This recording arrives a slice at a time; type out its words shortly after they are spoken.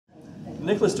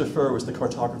Nicolas de Fer was the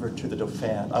cartographer to the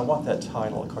Dauphin. I want that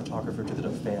title, cartographer to the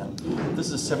Dauphin.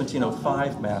 This is a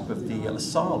 1705 map of the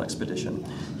Salle expedition.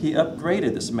 He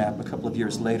upgraded this map a couple of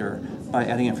years later by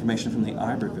adding information from the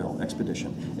Iberville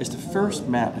expedition. It's the first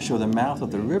map to show the mouth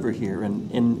of the river here in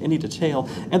any detail,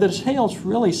 and the detail's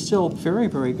really still very,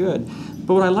 very good.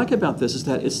 But what I like about this is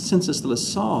that since it's the La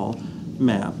Salle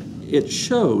map, it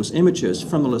shows images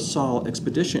from the La Salle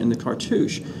expedition in the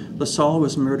cartouche. La Salle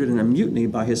was murdered in a mutiny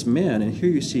by his men, and here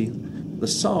you see La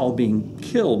Salle being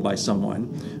killed by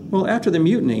someone. Well, after the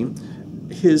mutiny,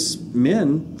 his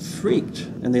men freaked,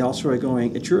 and they all started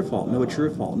going, "It's your fault, no, it's your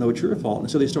fault, no, it's your fault."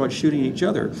 And so they started shooting each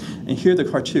other. And here the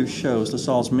cartouche shows La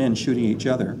Salle's men shooting each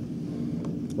other.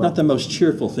 Well, not the most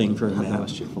cheerful thing for a map. Not the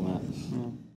most cheerful map.